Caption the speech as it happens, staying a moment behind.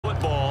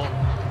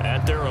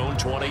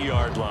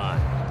20-yard line.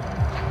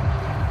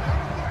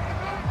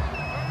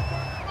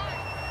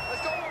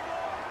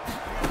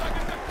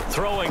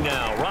 Throwing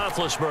now,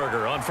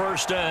 Roethlisberger on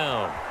first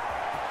down.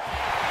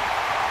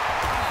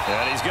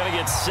 And he's going to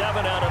get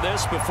 7 out of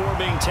this before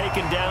being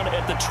taken down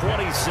at the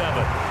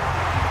 27.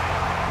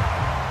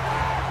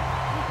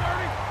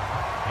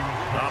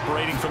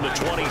 Operating from the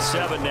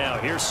 27 now.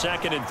 Here's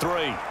 2nd and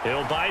 3.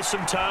 He'll buy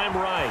some time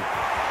right.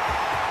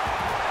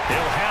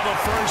 He'll have a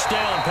first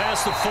down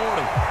past the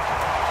 40.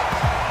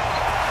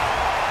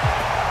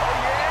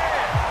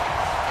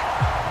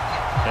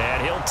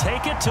 And he'll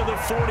take it to the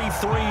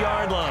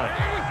 43-yard line.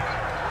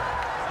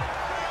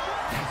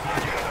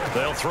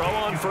 They'll throw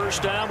on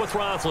first down with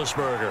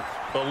Roethlisberger,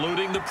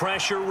 eluding the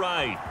pressure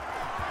right.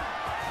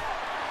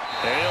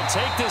 And he'll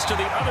take this to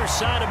the other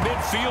side of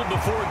midfield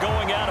before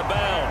going out of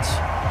bounds.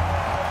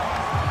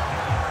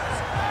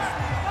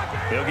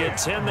 He'll get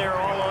 10 there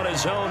all on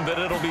his own, but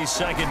it'll be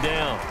 2nd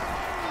down.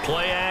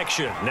 Play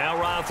action. Now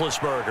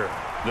Roethlisberger.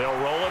 They'll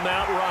roll him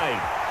out right.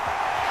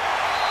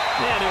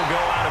 And he'll go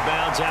out of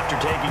bounds after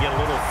taking it a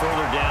little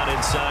further down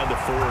inside the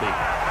 40.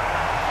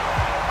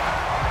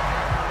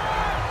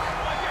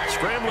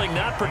 Scrambling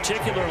not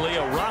particularly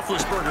a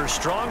Roethlisberger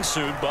strong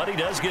suit, but he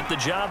does get the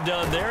job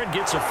done there and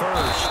gets a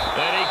first.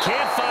 And he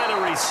can't find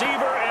a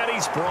receiver, and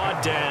he's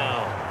brought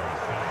down.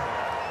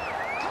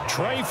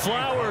 Trey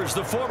Flowers,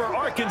 the former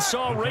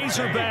Arkansas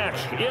Razorback,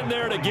 in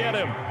there to get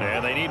him.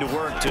 And they need to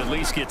work to at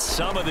least get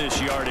some of this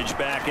yardage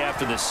back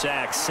after the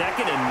sack.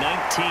 2nd and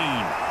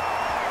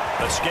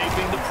 19.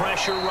 Escaping the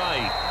pressure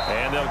right.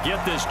 And they'll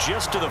get this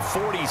just to the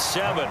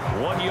 47.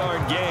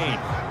 1-yard gain.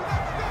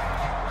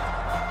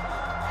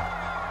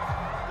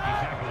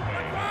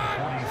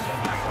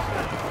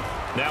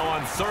 Now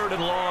on 3rd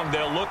and long,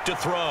 they'll look to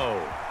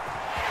throw.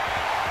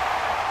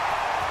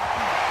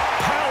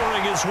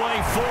 Powering his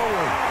way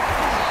forward.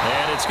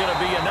 And it's going to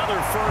be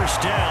another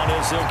first down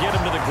as they'll get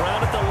him to the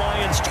ground at the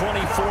Lions'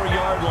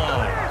 24-yard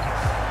line.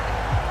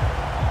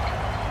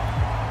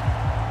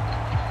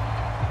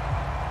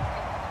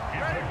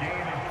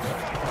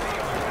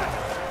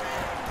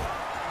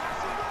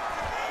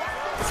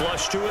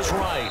 Flush to his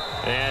right.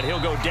 And he'll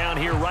go down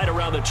here right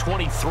around the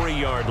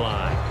 23-yard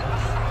line.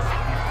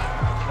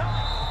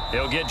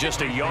 He'll get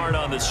just a yard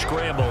on the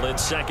scramble.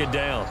 It's 2nd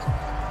down.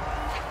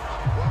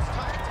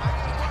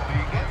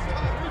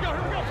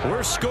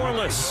 We're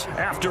scoreless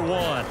after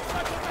 1.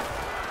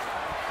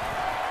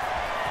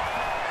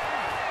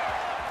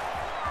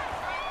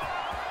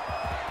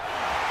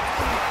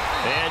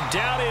 And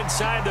down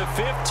inside the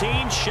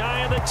 15,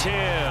 shy of the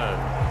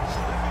 10.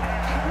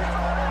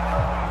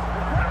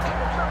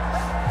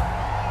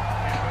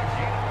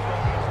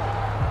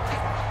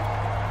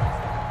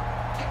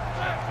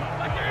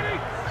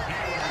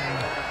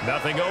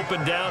 Nothing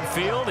open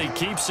downfield. He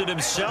keeps it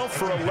himself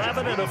for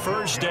 11 and a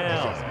first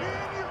down.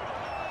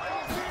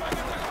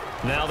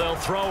 Now they'll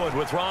throw it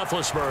with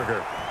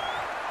Roethlisberger.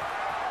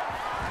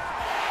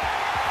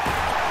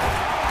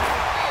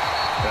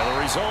 And the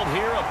result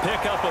here, a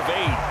pickup of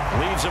 8.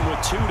 Leaves him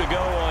with 2 to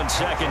go on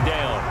 2nd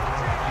down.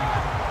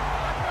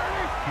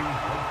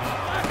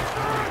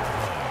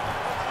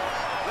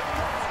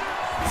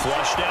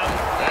 Flushed out,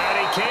 and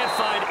he can't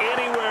find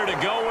anywhere to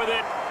go with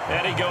it,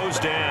 and he goes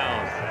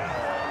down.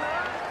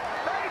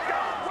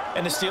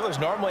 And the Steelers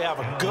normally have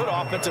a good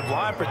offensive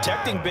line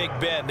protecting Big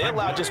Ben. They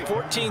allowed just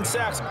 14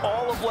 sacks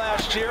all of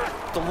last year,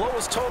 the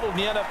lowest total in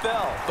the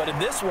NFL. But in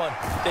this one,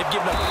 they've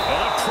given up.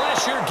 And the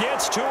pressure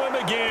gets to him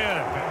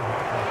again.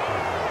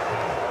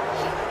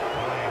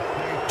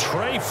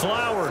 Trey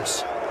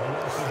Flowers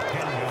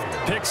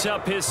picks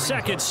up his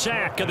 2nd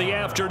sack of the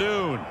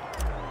afternoon.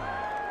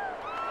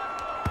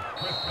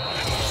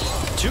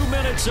 2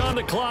 minutes on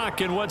the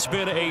clock in what's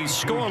been a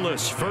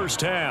scoreless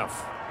first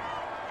half.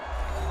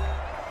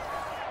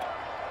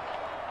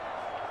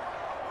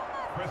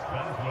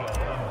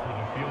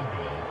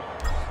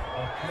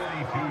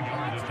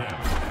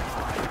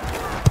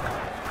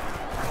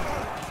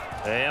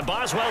 And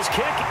Boswell's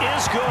kick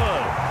is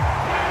good.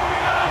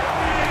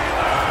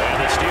 And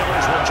the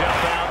Steelers will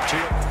jump out to...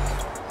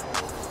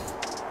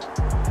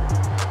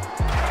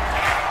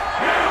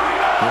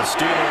 The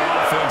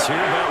Steeler offense here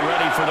about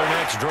ready for their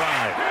next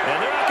drive.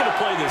 And they're not going to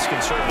play this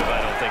conservative,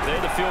 I don't think. They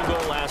had the field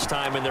goal last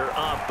time, and they're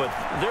up, but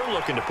they're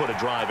looking to put a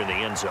drive in the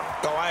end zone.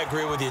 Oh, I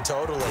agree with you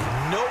totally.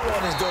 No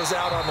one goes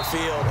out on the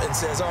field and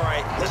says, all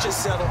right, let's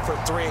just settle for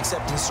 3,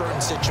 except in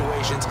certain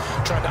situations,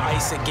 trying to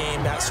ice a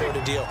game, that sort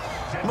of deal.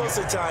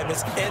 Most of the time,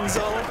 it's end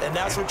zone, and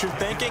that's what you're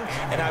thinking,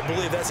 and I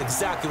believe that's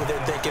exactly what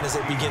they're thinking as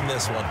they begin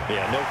this one.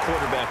 Yeah, no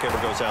quarterback ever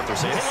goes out there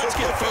saying, hey, let's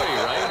get 3,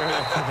 right?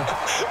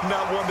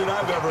 Not one that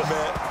I've ever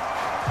met.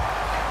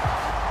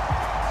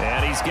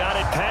 And he's got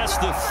it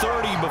past the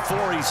 30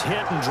 before he's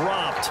hit and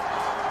dropped.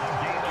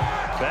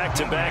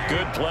 Back-to-back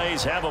good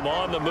plays have him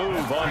on the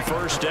move on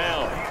first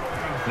down.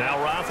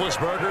 Now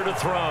Roethlisberger to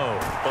throw.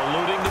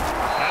 Eluding the...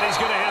 And he's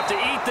going to have to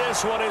eat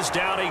this one as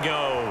down he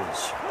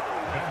goes.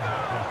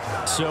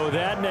 So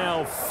that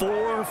now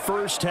 4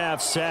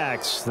 first-half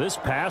sacks. This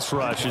pass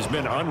rush has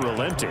been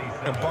unrelenting.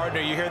 And partner,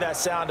 you hear that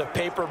sound of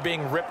paper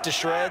being ripped to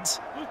shreds?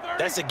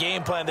 That's the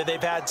game plan that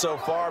they've had so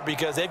far,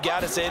 because they've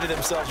got to say to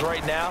themselves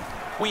right now,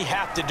 we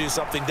have to do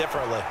something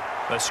differently.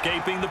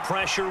 Escaping the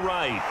pressure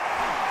right.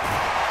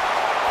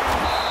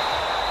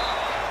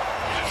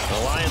 The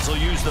Lions will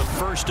use the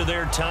first of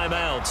their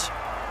timeouts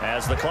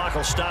as the clock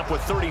will stop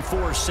with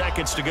 34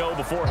 seconds to go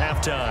before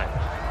halftime.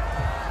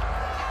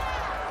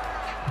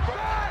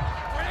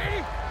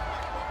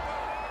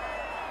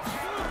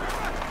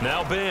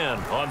 Now Ben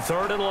on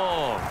 3rd and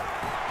long.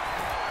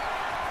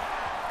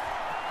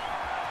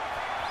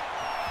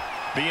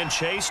 Being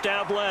chased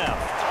out left.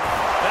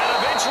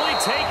 And eventually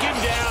taken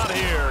down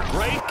here.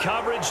 Great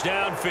coverage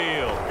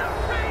downfield.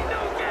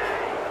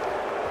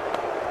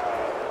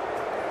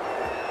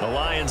 The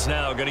Lions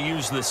now going to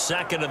use the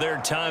second of their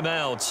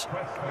timeouts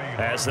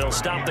as they'll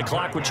stop the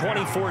clock with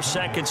 24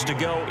 seconds to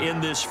go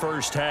in this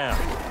first half.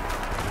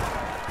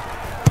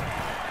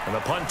 And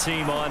the punt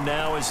team on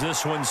now as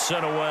this one's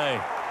sent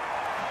away.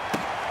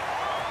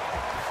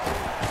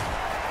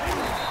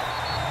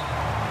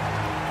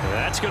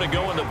 That's going to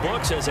go in the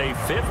books as a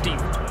 50.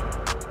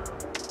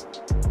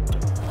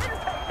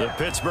 The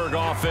Pittsburgh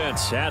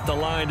offense at the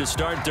line to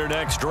start their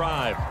next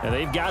drive. And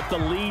they've got the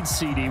lead,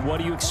 CD. What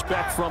do you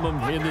expect from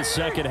them in the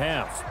second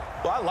half?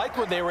 Well, I liked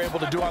what they were able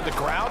to do on the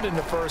ground in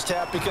the first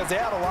half because they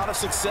had a lot of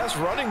success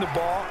running the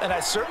ball, and I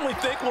certainly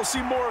think we'll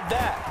see more of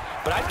that.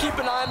 But I'd keep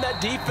an eye on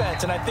that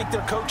defense, and I think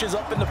their coaches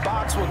up in the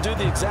box will do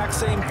the exact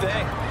same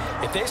thing.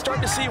 If they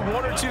start to see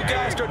 1 or 2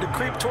 guys start to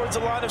creep towards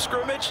the line of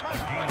scrimmage,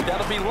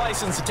 that'll be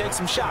licensed to take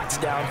some shots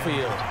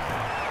downfield.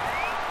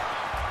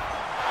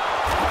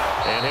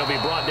 And he'll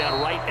be brought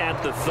down right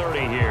at the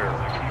 30 here.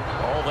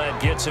 All that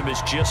gets him is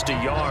just a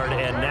yard,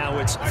 and now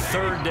it's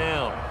 3rd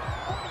down.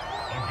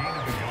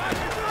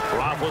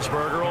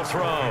 Roethlisberger will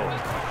throw.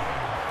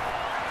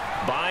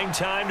 Buying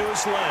time to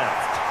his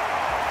left.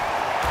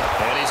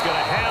 And he's going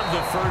to have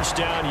the first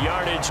down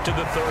yardage to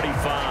the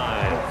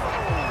 35.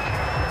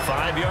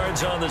 5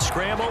 yards on the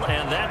scramble,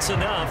 and that's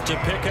enough to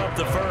pick up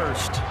the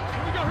first.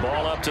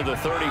 Ball up to the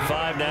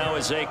 35 now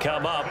as they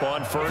come up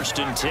on 1st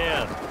and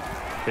 10.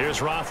 Here's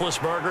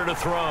Roethlisberger to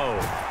throw.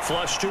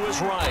 Flush to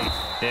his right.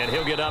 And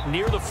he'll get up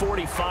near the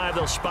 45.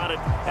 They'll spot it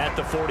at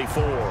the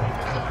 44.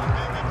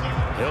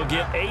 He'll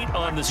get 8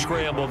 on the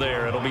scramble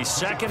there. It'll be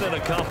 2nd and a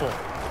couple.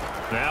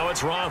 Now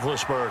it's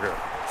Roethlisberger.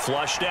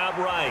 Flushed out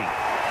right.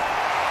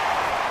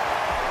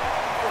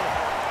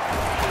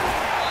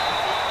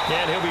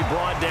 And he'll be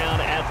brought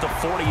down at the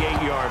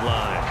 48-yard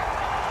line.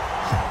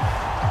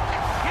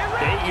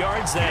 8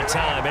 yards that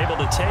time. Able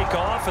to take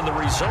off, and the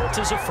result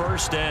is a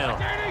first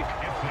down.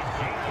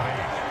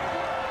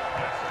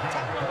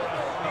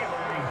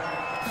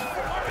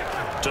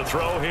 To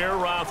throw here,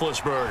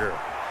 Roethlisberger.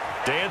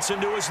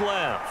 Dancing to his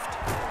left.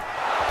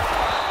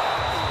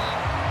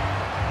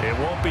 It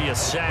won't be a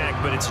sack,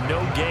 but it's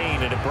no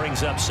gain, and it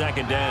brings up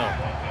 2nd down.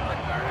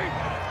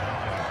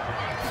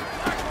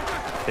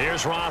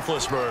 Here's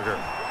Roethlisberger.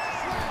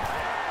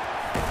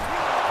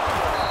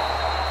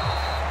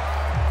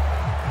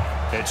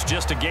 It's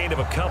just a gain of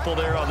a couple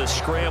there on the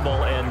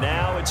scramble, and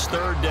now it's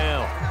 3rd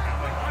down.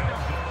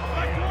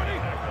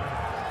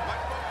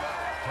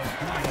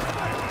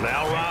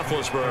 Now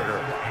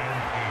Roethlisberger.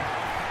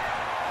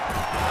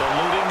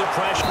 Eluding the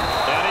pressure.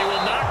 And he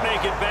will not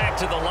make it back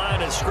to the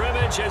line of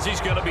scrimmage as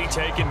he's going to be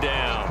taken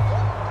down.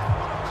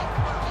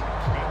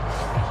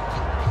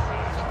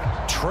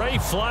 Trey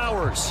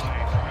Flowers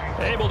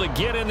able to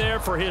get in there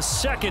for his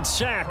 2nd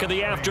sack of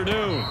the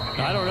afternoon.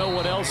 I don't know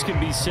what else can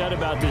be said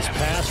about this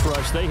pass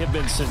rush. They have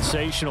been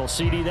sensational.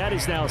 CD, that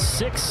is now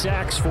 6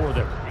 sacks for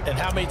them. And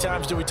how many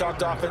times do we talk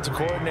to offensive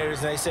coordinators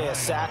and they say a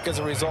sack is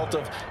a result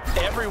of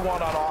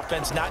everyone on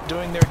offense not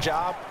doing their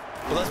job?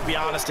 Well, let's be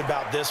honest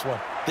about this one.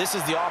 This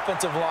is the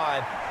offensive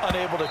line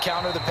unable to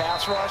counter the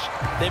pass rush.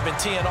 They've been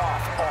teeing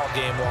off all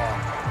game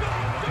long.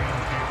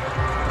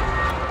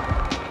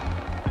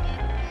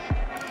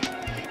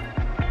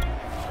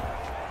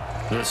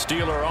 The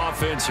Steeler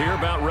offense here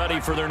about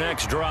ready for their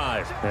next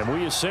drive. And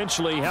we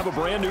essentially have a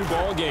brand new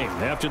ball game.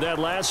 After that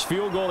last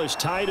field goal has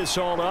tied us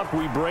all up,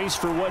 we brace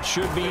for what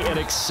should be an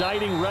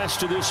exciting rest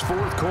to this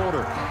 4th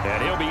quarter.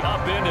 And he'll be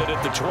upended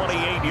at the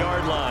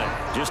 28-yard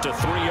line. Just a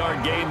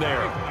 3-yard gain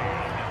there.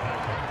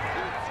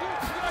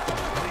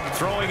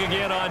 Throwing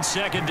again on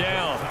 2nd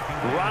down.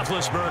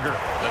 Roethlisberger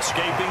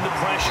escaping the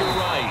pressure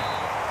right.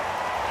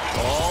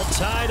 All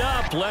tied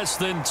up. Less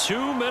than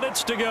 2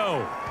 minutes to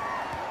go.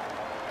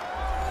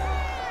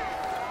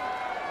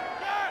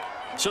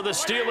 So the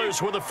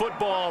Steelers with the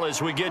football as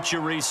we get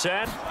you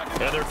reset.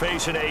 And they're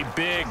facing a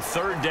big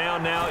 3rd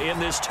down now in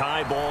this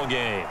tie ball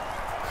game.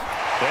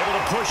 Able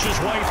to push his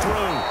way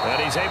through.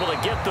 And he's able to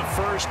get the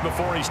first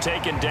before he's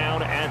taken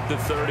down at the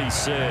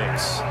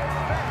 36.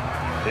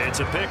 It's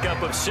a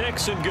pickup of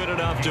 6 and good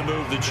enough to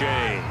move the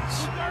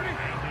chains.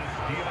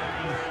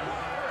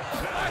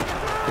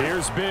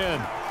 Here's Ben.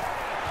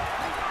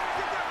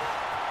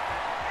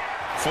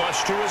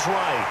 Flush to his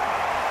right.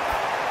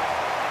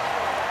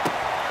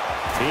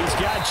 He's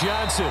got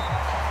Johnson.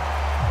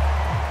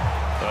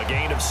 A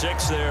gain of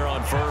 6 there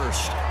on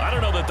first. I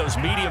don't know that those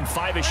medium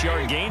 5-ish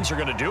yard gains are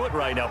going to do it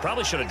right now.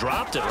 Probably should have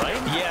dropped it, right?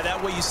 Yeah,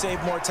 that way you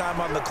save more time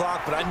on the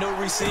clock. But I know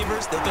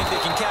receivers, they think they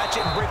can catch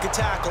it and break a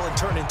tackle and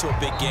turn it into a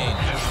big gain.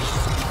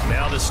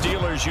 Now the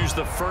Steelers use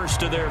the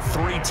first of their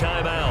 3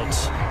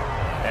 timeouts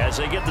as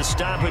they get the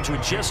stoppage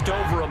with just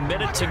over a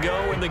minute to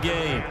go in the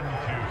game.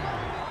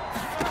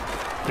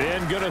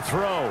 Ben going to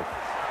throw.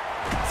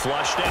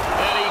 Flushed it,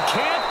 and he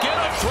can't get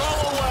a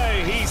throw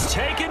away. He's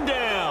taken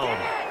down.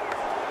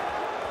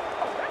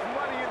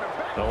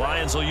 The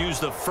Lions will use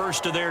the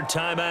first of their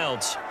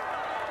timeouts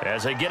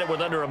as they get it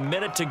with under a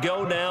minute to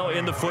go now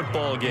in the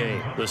football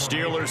game. The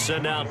Steelers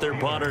send out their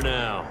punter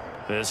now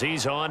as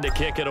he's on to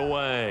kick it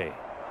away.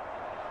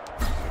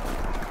 And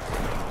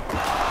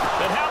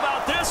how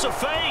about this, a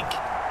fake?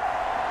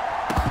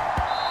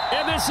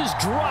 And this is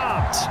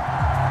dropped.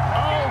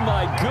 Oh,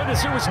 my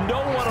goodness, there was no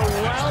one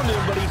around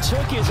him, but he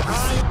took his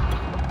eye.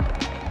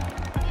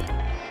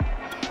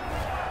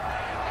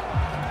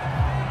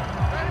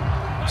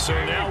 So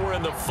now we're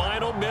in the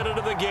final minute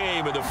of the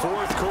game in the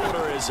fourth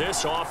quarter as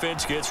this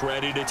offense gets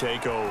ready to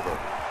take over.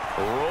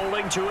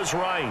 Rolling to his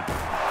right.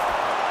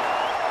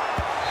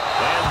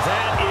 And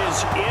that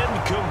is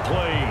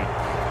incomplete.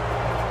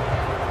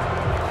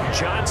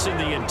 Johnson,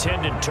 the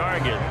intended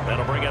target.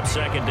 That'll bring up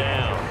second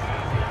down.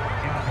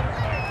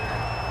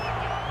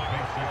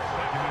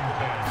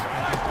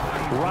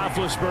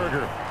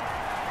 Roethlisberger.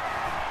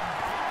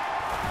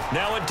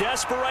 Now a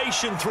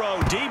desperation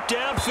throw deep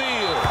downfield.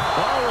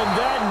 Oh, and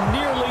that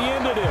nearly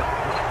ended it.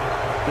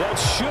 That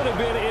should have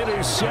been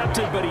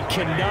intercepted, but he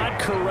cannot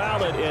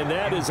corral it, and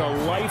that is a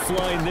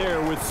lifeline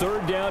there with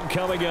third down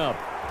coming up.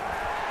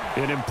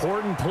 An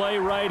important play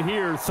right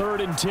here,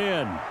 3rd and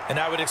 10. And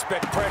I would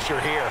expect pressure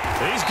here.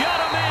 He's got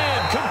a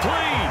man,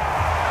 complete.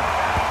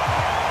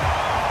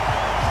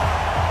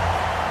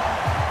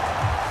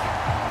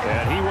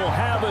 And he will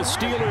have a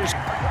Steelers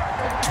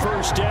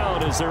first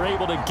down as they're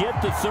able to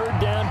get the 3rd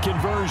down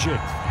conversion.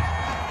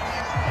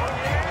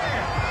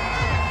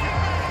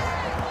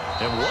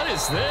 And what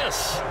is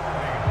this?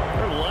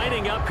 They're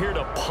lining up here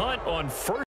to punt on first.